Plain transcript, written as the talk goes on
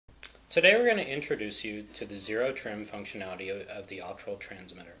Today we're going to introduce you to the zero trim functionality of the Autrol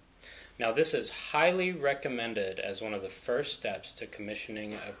transmitter. Now this is highly recommended as one of the first steps to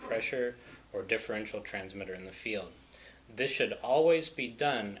commissioning a pressure or differential transmitter in the field. This should always be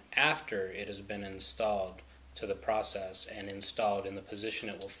done after it has been installed to the process and installed in the position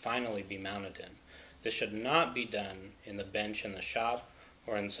it will finally be mounted in. This should not be done in the bench in the shop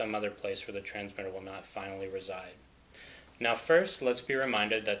or in some other place where the transmitter will not finally reside. Now first, let's be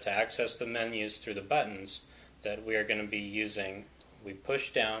reminded that to access the menus through the buttons that we are going to be using, we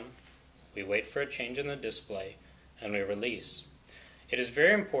push down, we wait for a change in the display, and we release. It is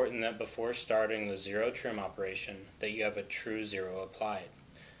very important that before starting the zero trim operation that you have a true zero applied.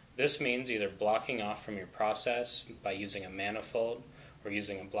 This means either blocking off from your process by using a manifold or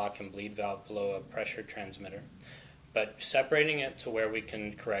using a block and bleed valve below a pressure transmitter, but separating it to where we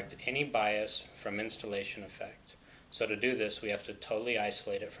can correct any bias from installation effect. So to do this, we have to totally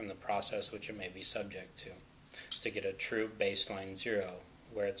isolate it from the process which it may be subject to get a true baseline zero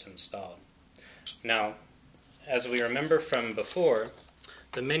where it's installed. Now, as we remember from before,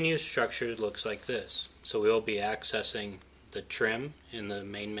 the menu structure looks like this. So we will be accessing the trim in the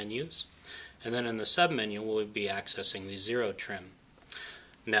main menus, and then in the sub-menu we'll be accessing the zero trim.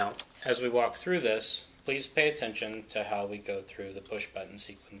 Now, as we walk through this, please pay attention to how we go through the push button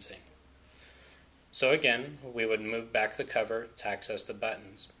sequencing. So again, we would move back the cover to access the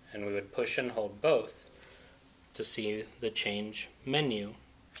buttons, and we would push and hold both to see the change menu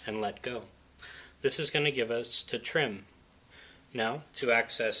and let go. This is going to give us to trim. Now, to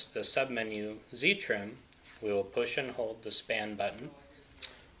access the submenu Z trim, we will push and hold the span button,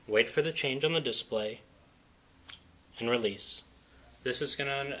 wait for the change on the display, and release. This is going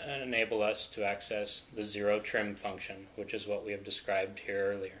to enable us to access the zero trim function, which is what we have described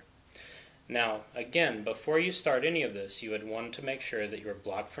here earlier. Now, again, before you start any of this, you would want to make sure that you are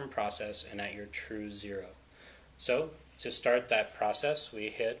blocked from process and at your true zero. So, to start that process, we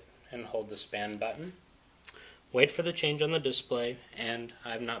hit and hold the span button, wait for the change on the display, and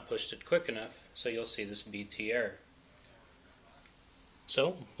I've not pushed it quick enough, so you'll see this BT error.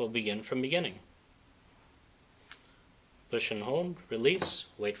 So, we'll begin from beginning. Push and hold, release,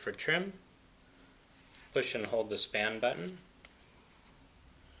 wait for trim, push and hold the span button,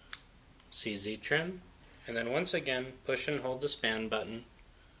 CZ trim, and then once again push and hold the span button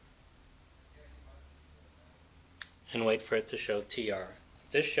and wait for it to show TR.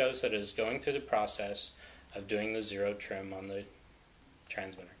 This shows that it is going through the process of doing the zero trim on the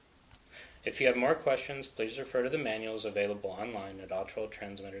transmitter. If you have more questions, please refer to the manuals available online at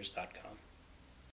autroltransmitters.com.